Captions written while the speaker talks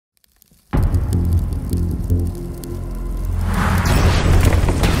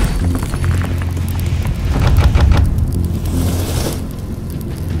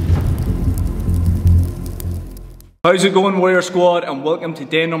How's it going, Warrior Squad, and welcome to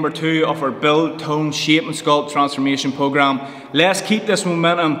day number 2 of our Build, Tone, Shape and Sculpt Transformation Program. Let's keep this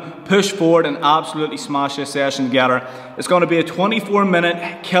momentum, push forward and absolutely smash this session together. It's going to be a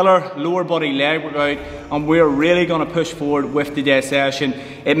 24-minute killer lower body leg workout, and we're really going to push forward with today's session.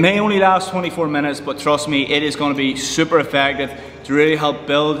 It may only last 24 minutes, but trust me, it is going to be super effective to really help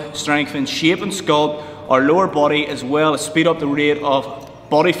build, strengthen, shape and sculpt our lower body, as well as speed up the rate of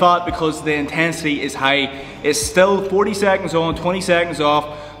body fat because the intensity is high. It's still 40 seconds on, 20 seconds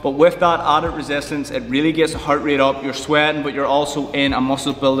off, but with that added resistance, it really gets the heart rate up. You're sweating, but you're also in a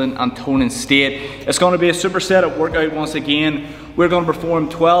muscle building and toning state. It's going to be a superset workout once again. We're going to perform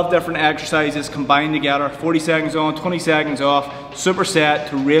 12 different exercises combined together, 40 seconds on, 20 seconds off, superset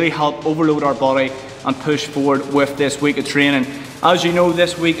to really help overload our body and push forward with this week of training. As you know,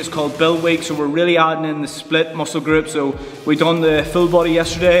 this week is called Build Week, so we're really adding in the split muscle group. So we done the full body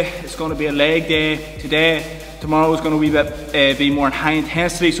yesterday. It's going to be a leg day today. Tomorrow is going to be more high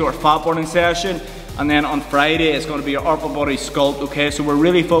intensity, so our fat burning session. And then on Friday, it's going to be our upper body sculpt, okay? So we're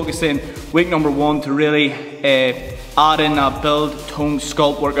really focusing week number 1 to really add in that build, tone,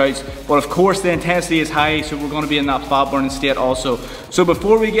 sculpt workouts. But of course, the intensity is high, so we're going to be in that fat burning state also. So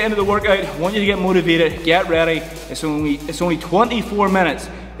before we get into the workout, I want you to get motivated, get ready. It's only 24 minutes.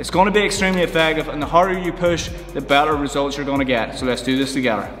 It's going to be extremely effective, and the harder you push, the better results you're going to get. So let's do this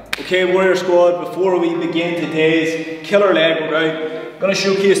together. Okay, Warrior Squad, before we begin today's killer leg workout, I'm going to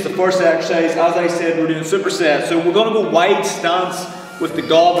showcase the first exercise. As I said, we're doing supersets. So we're going to go wide stance with the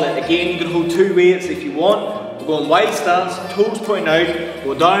goblet. Again, you can hold 2 weights if you want. We're going wide stance, toes pointing out,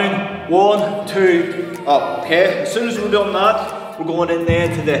 go down, 1, 2, up, okay? As soon as we're done that, we're going in there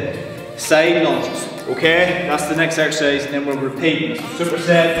to the side lunges, okay? That's the next exercise, and then we're repeating.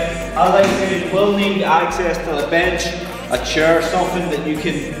 Superset, as I said, you will need access to a bench, a chair, something that you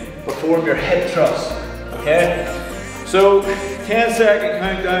can perform your hip thrust, okay? So, 10-second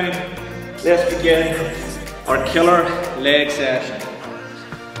countdown, let's begin our killer leg session,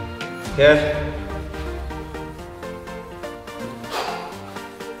 okay?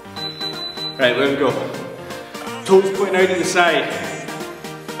 Right, there we go. Toes pointing out to the side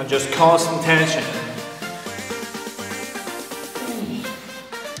and just constant tension.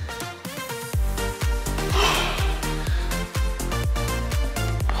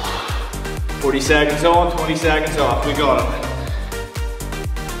 Forty seconds on, 20 seconds off. We got it.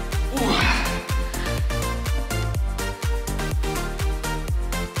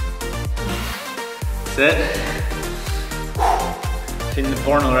 That's it. Feeling the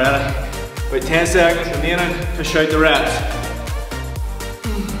burn already. About 10 seconds remaining, push out the reps.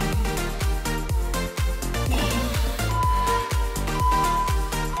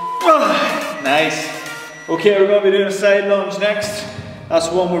 Nice. Okay, we're going to be doing a side lunge next. That's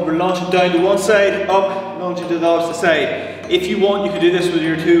one where we're lunging down to one side, up, lunging to the opposite side. If you want, you can do this with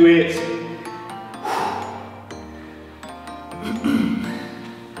your 2 weights.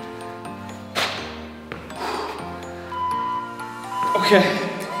 Okay.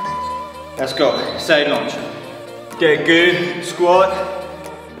 Let's go, side lunge. Get good, squat,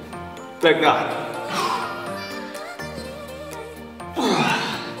 like that.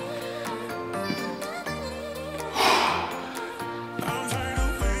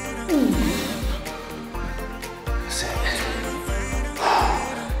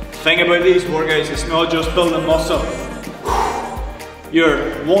 The thing about these workouts, it's not just building muscle. You're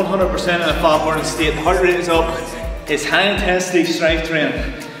 100% in a fat burning state, the heart rate is up, it's high intensity strength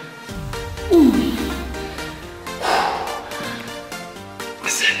training.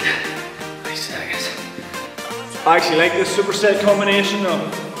 That's it. 5 seconds. I actually like this superset combination of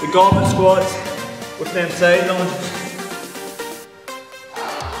the goblet squats with them side lunges.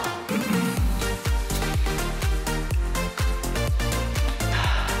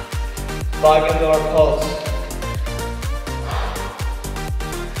 Back into our pulse.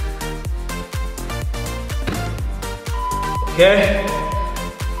 Okay.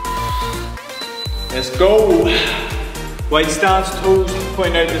 Let's go. Wide stance, toes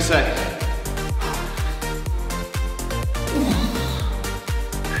pointing out to the side.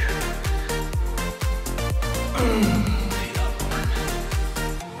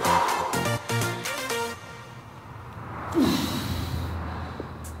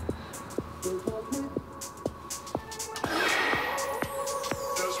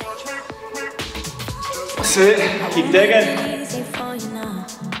 That's it. Keep digging.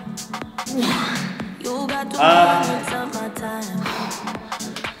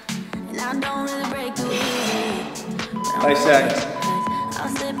 Five seconds.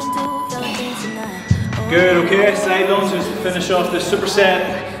 Good, okay, side lunges to finish off this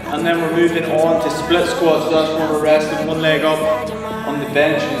superset. And then we're moving on to split squats. That's where we're resting one leg up on the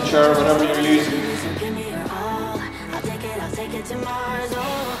bench, in the chair, whatever you're using.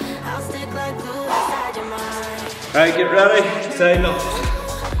 Right, get ready, side lifts.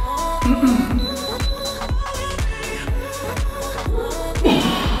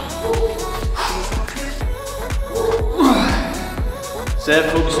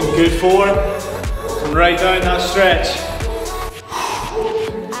 Set, focus on good form. Come right down that stretch.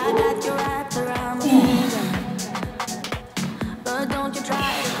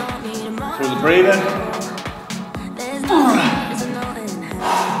 For the breathing.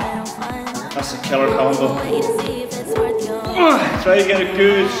 That's a killer combo. Try to get a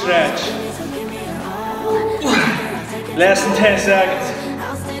good stretch. Less than 10 seconds.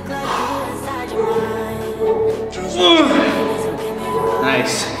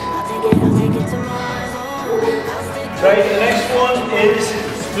 Nice. Right, the next one is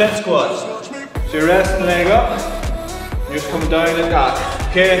split squats. So you're resting the leg up, you're just coming down like that.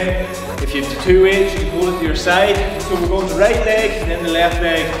 Okay, if you have 2 weights, you can hold it to your side. So we're going to the right leg, and then the left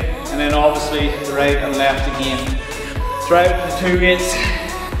leg, and then obviously the right and left again. Try it with the 2 weights.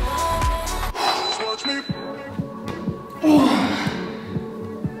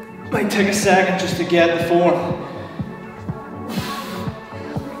 Might take a second just to get the form.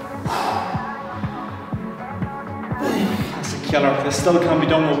 That's a killer. This still can be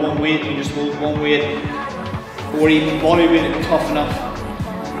done with 1 weight. You just hold 1 weight, or even body weight if you're tough enough.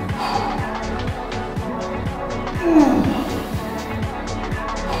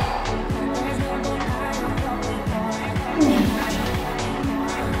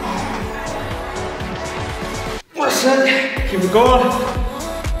 That's it. Keep it going.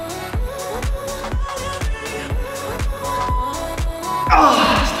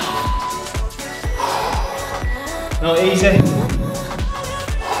 Not easy.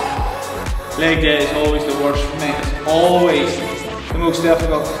 Leg day is always the worst for me. It's always the most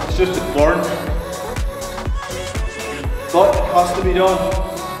difficult. It's just a burn. But it has to be done.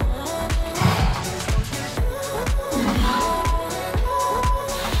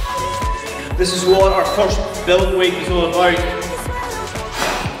 This is what our first build week is all about.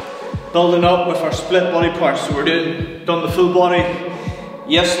 Building up with our split body parts. So we're done the full body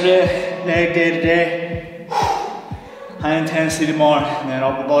yesterday, leg day today. High intensity tomorrow, and then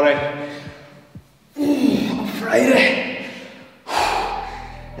upper body on Friday.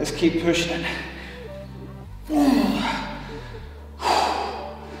 Let's keep pushing it.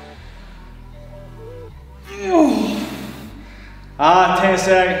 10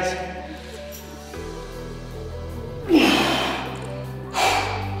 seconds.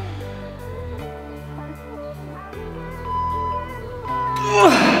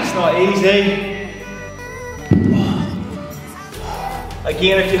 It's not easy.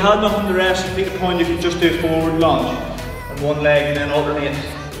 Again, if you had nothing to rest, you make a point, you could just do a forward lunge on 1 leg and then alternate.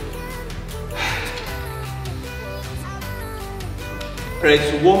 Right,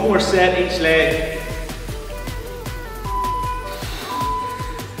 so 1 more set each leg.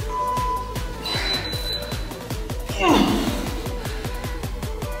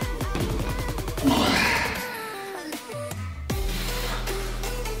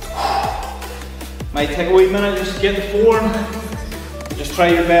 Might take a wee minute just to get the form. Just try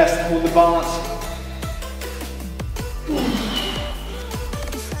your best to hold the balance.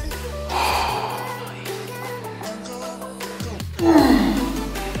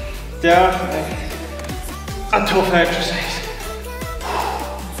 Definitely a tough exercise.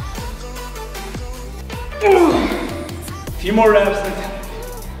 A few more reps.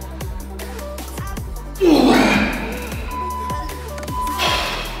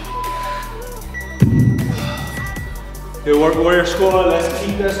 Good work, warrior squad. Let's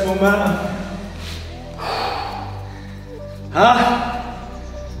keep this momentum.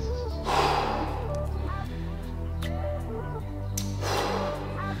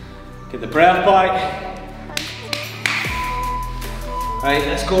 Get the breath back. Right,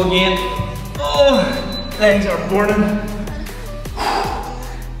 let's go again. Oh, legs are burning.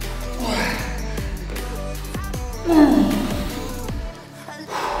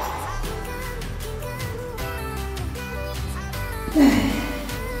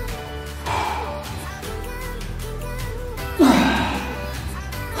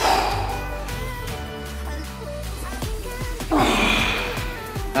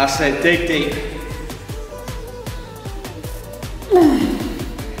 That's it, dig deep.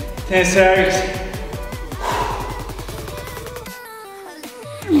 10 seconds.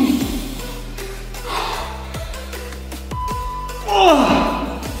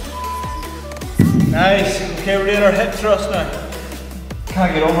 Oh. Nice. Okay, we're doing our hip thrust now.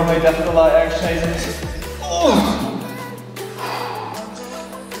 Can't get over how difficult that exercise is. Oh.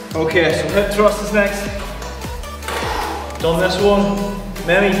 Okay, so hip thrust is next. Done this one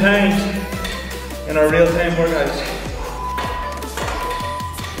many times in our real-time workouts.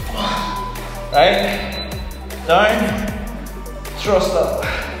 Right, down, thrust up.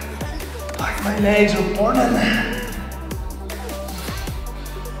 My legs are burning.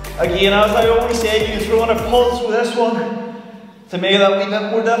 Again, as I always say, you throw in a pulse with this one to make that a wee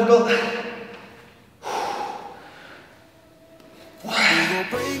bit more difficult.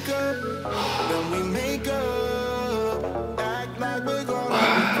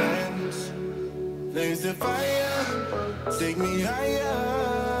 Take me higher.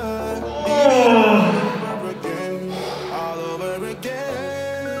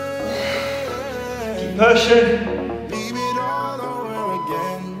 Keep pushing.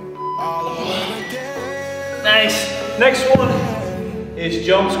 Nice. Next one is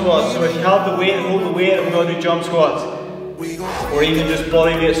jump squats. So if you have the weight and hold the weight, and we're going to do jump squats, or even just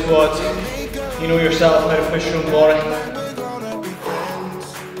bodyweight squats. You know yourself how to push your own body.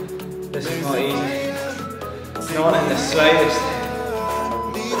 This is not easy. Not in the slightest.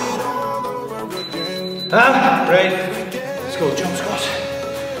 Right. Let's go, jump squats.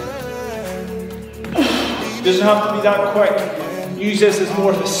 Doesn't have to be that quick. Use this as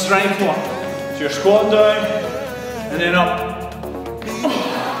more of a strength one. So you're squatting down and then up.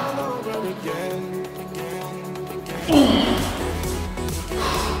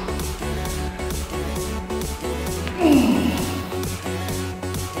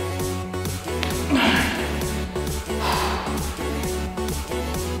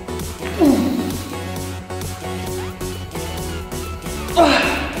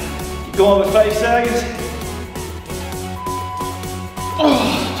 Keep going with 5 seconds.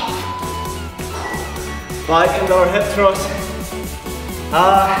 Back into our hip thrust.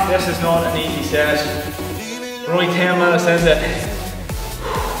 This is not an easy session. We're only 10 minutes into it.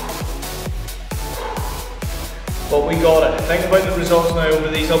 But we got it. Think about the results now over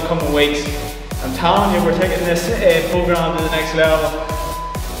these upcoming weeks. I'm telling you, we're taking this program to the next level.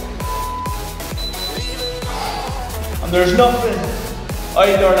 And there's nothing out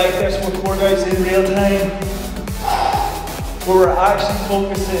there like this with workouts in real time, where we're actually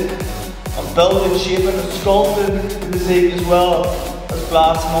focusing on building, shaping and sculpting the physique as well as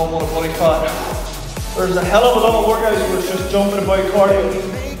blasting all the body fat. There's a hell of a lot of workouts where it's just jumping about cardio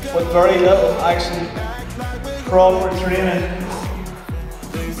with very little actually proper training.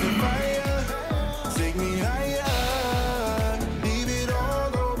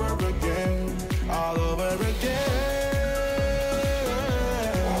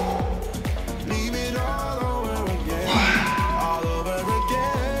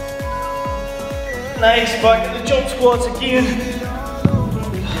 Nice, back to the jump squats again.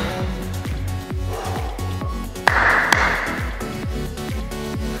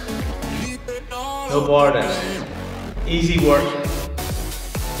 No bar dips. Easy work.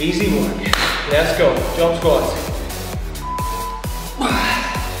 Easy work. Let's go. Jump squats.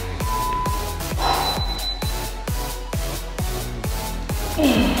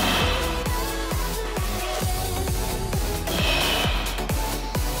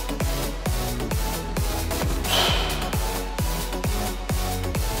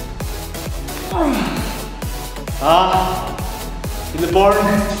 In the barn.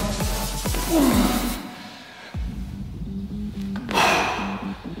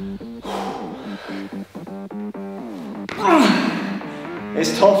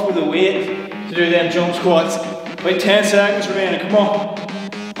 It's tough with the weight to do them jump squats. About 10 seconds remaining, come on.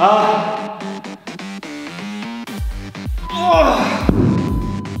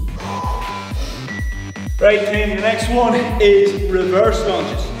 Right team, the next one is reverse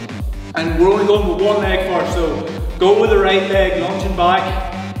lunges. And we're only going with one leg first, so go with the right leg, lunging back,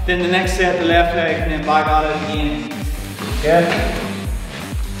 then the next set the left leg, and then back at it again. Okay?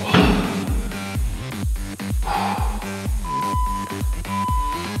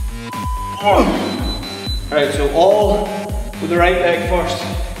 Alright, so all with the right leg first.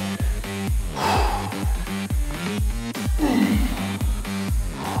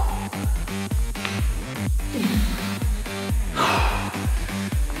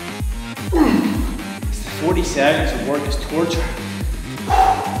 It's 40 seconds of work is torture.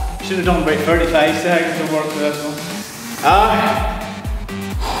 Should have done about 35 seconds of work for this one.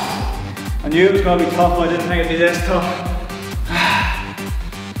 I knew it was going to be tough, but I didn't think it'd be this tough.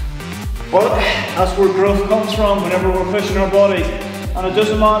 But that's where growth comes from whenever we're pushing our bodies. And it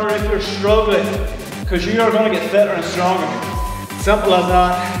doesn't matter if you're struggling, because you are going to get fitter and stronger. Simple as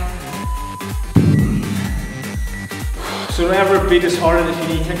that. So So don't ever be disheartened if you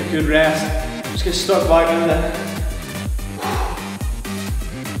need to take a good rest. Just get stuck back into it.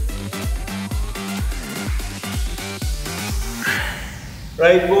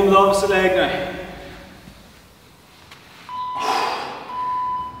 Right, go with the opposite leg now.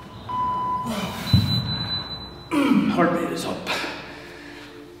 Heart rate is up.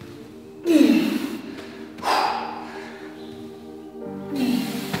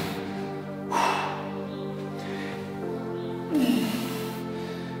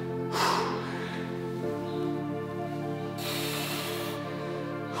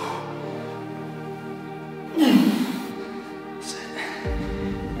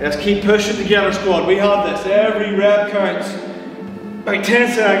 Let's keep pushing together, squad. We have this. Every rep counts. About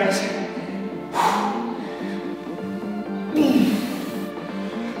 10 seconds.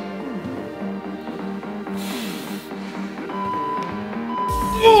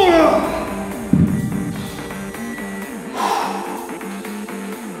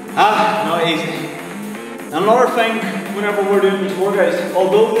 Not easy. Another thing, whenever we're doing these workouts,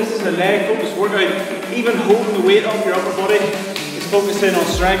 although this is a leg focused workout, even holding the weight up your upper body is focusing on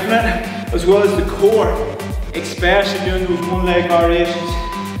strengthening it, as well as the core, especially doing those one leg variations.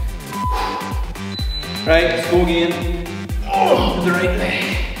 Right, let's go again. With the right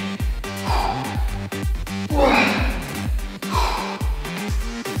leg.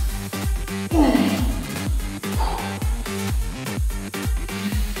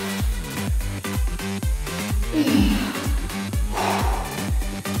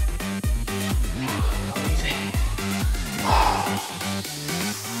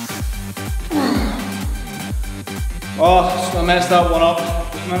 Oh, I messed that one up.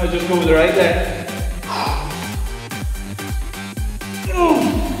 I'm going to just go with the right leg.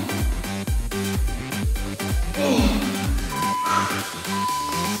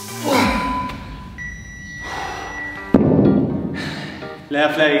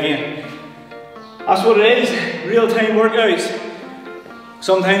 Left leg again. That's what it is, real-time workouts.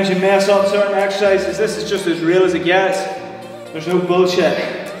 Sometimes you mess up certain exercises. This is just as real as it gets. There's no bullshit.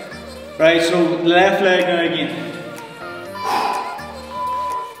 Right, so left leg now again.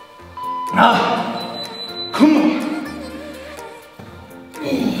 Come on.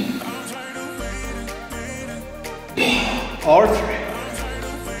 R3.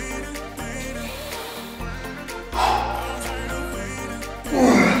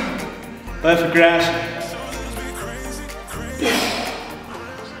 Left aggression.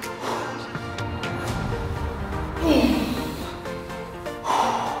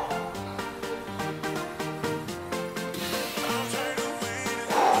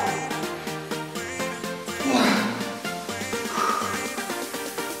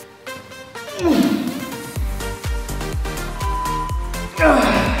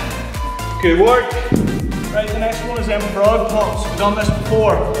 Good work. Right, the next one is them frog pumps. We've done this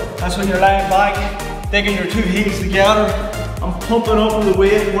before. That's when you're lying back, digging your two heels together and pumping up with the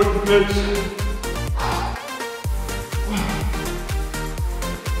weight, work the glutes.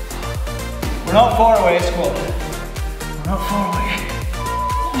 We're not far away, squad. We're not far away.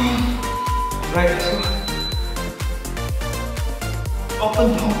 Right, let's go. Up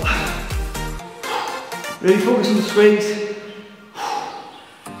and down. Really focus on the squeeze.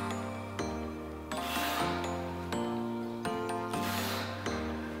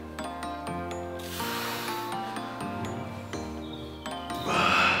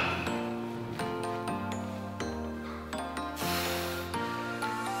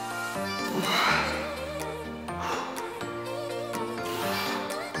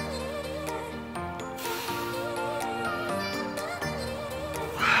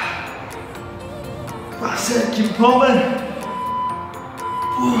 That's it, keep pumping.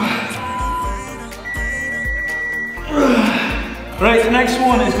 Right, the next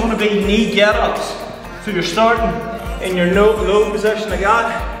one is going to be knee get-ups. So you're starting in your low position like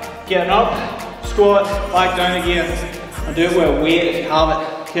that, getting up, squat, back down again, and do it with a weight if you have it,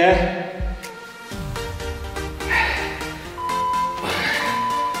 okay?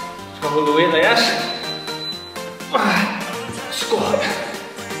 Just gonna hold the weight like this. Squat,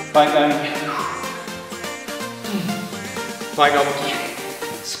 back down again. Back up again.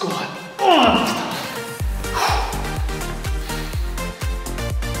 Squat.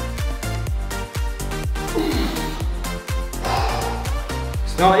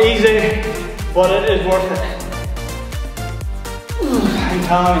 It's not easy, but it is worth it. I'm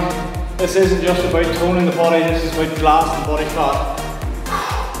telling you, this isn't just about toning the body, this is about blasting body fat.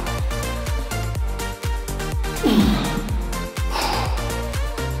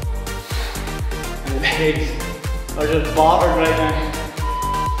 And the legs are just battered right now.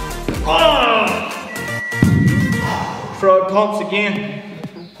 frog pumps again.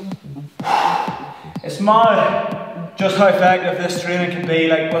 It's mad just how effective this training can be,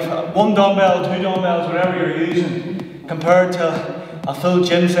 like with one dumbbell, two dumbbells, whatever you're using, compared to a full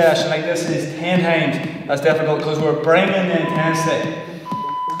gym session like this is 10 times as difficult because we're bringing the intensity.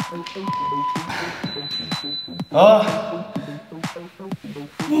 Oh.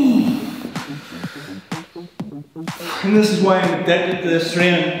 And this is why I'm addicted to this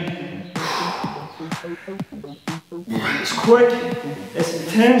training. It's quick, it's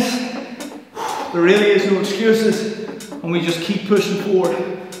intense, there really is no excuses, and we just keep pushing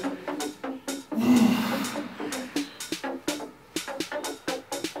forward.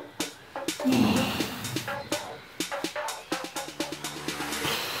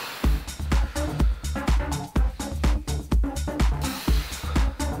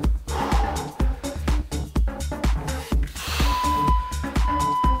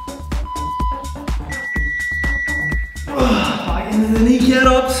 Back into the knee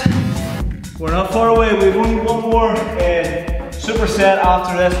get-ups. We're not far away, we've only one more superset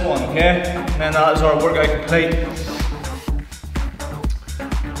after this one, okay? And then that is our workout complete.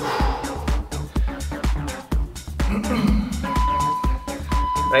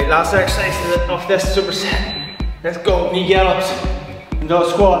 Right, last exercise of this superset. Let's go, knee get-ups. Into a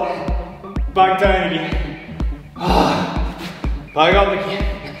squat. Back down again. Back up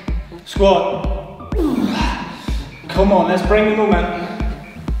again. Squat. Come on, let's bring the momentum.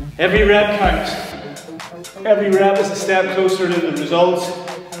 Every rep counts. Every rep is a step closer to the results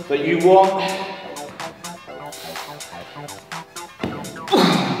that you want.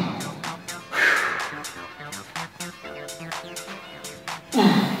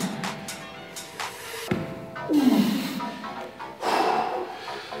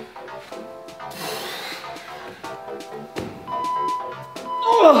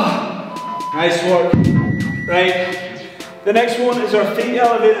 Nice work. Right. The next one is our feet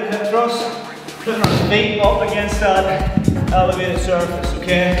elevated hip thrust. Putting our feet up against that elevated surface,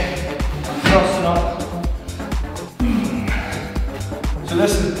 okay? And thrusting up. So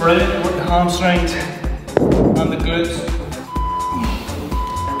this is brilliant for the hamstrings and the glutes.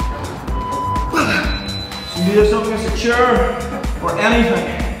 So you do this up against a chair or anything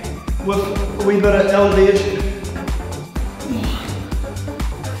with a wee bit of elevation.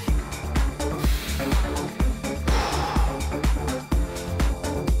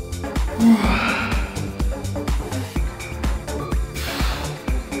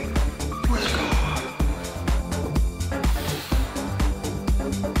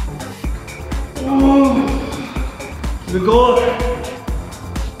 We go.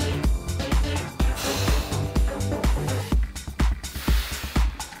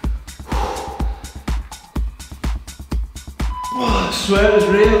 Oh, sweat is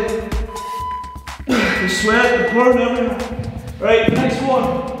real. The sweat, the burn everywhere. Right, the next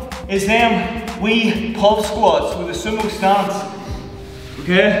one is them wee pulse squats with a sumo stance.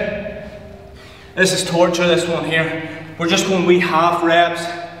 Okay? This is torture, this one here. We're just going wee half reps.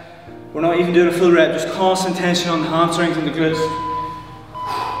 We're not even doing a full rep, just constant tension on the hamstrings and the glutes.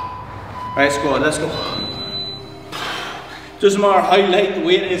 Right, squat, let's go. Doesn't matter how light the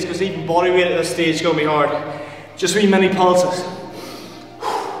weight is, because even body weight at this stage is going to be hard. Just wee mini pulses.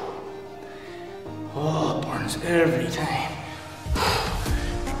 Oh, it burns every time.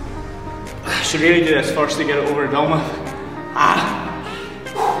 I should really do this first to get it over and done with.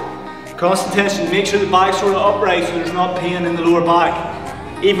 Constant tension, make sure the back's sort of upright so there's not pain in the lower back.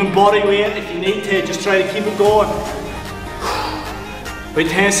 Even body weight if you need to, just try to keep it going. Wait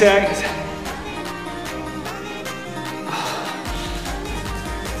 10 seconds.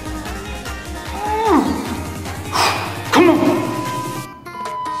 Come on.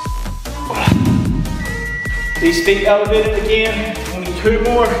 These feet elevated again. Only 2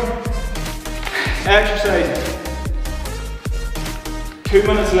 more exercises. 2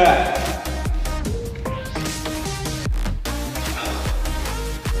 minutes left.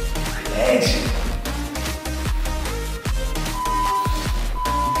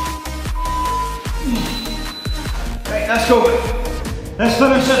 Right, let's go. Let's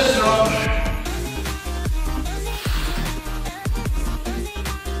finish this strong.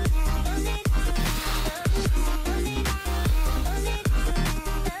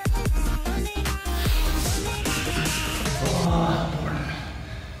 Oh,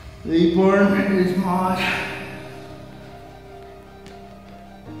 the burn is mad.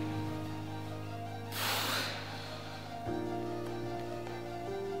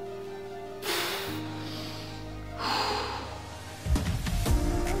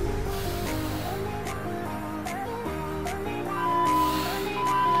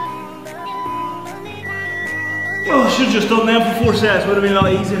 Oh, I should have just done them for 4 sets, would have been a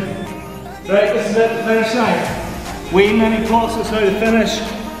lot easier. Right, this is it, the finish line. Way many pulses now to finish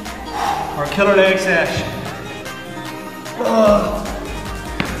our killer leg sesh.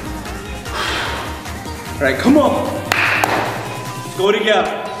 Right, come on. Let's go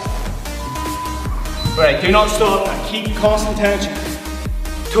together. Right, do not stop. Now keep constant tension.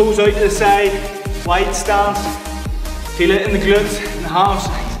 Toes out to the side, wide stance. Feel it in the glutes, in the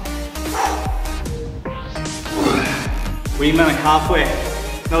hamstrings. Wee minute halfway.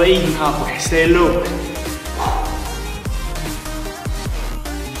 Not even halfway. Stay low.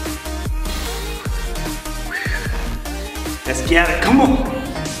 Let's get it. Come on.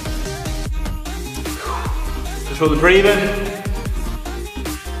 Control the breathing.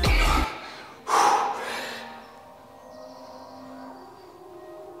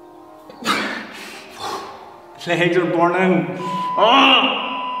 Legs are burning.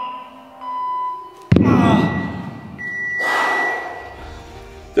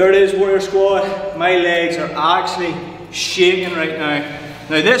 There it is, warrior squat. My legs are actually shaking right now.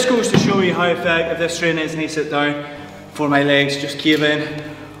 Now this goes to show you how effective this training is when you sit down for my legs just cave in.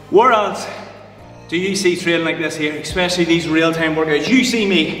 Where else do you see training like this here, especially these real-time workouts? You see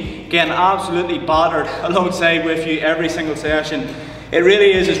me getting absolutely battered alongside with you every single session. It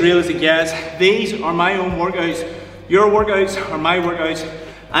really is as real as it gets. These are my own workouts. Your workouts are my workouts.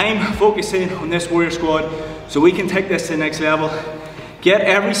 I'm focusing on this warrior squad so we can take this to the next level. Get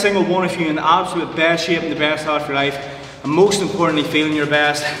every single one of you in the absolute best shape and the best health of your life. And most importantly, feeling your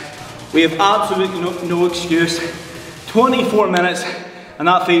best. We have absolutely no excuse. 24 minutes and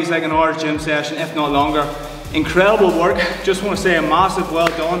that feels like an hour's gym session, if not longer. Incredible work. Just want to say a massive well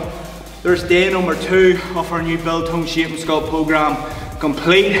done. There's day number 2 of our new Build, Tone, Shape and Sculpt program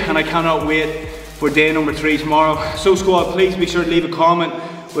complete, and I cannot wait for day number 3 tomorrow. So squad, please be sure to leave a comment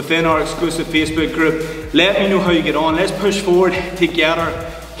within our exclusive Facebook group. Let me know how you get on. Let's push forward together.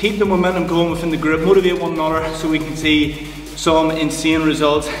 Keep the momentum going within the group. Motivate one another so we can see some insane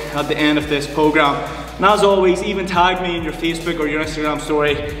results at the end of this program. And as always, even tag me in your Facebook or your Instagram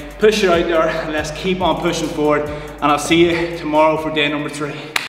story. Push it out there and let's keep on pushing forward. And I'll see you tomorrow for day number 3.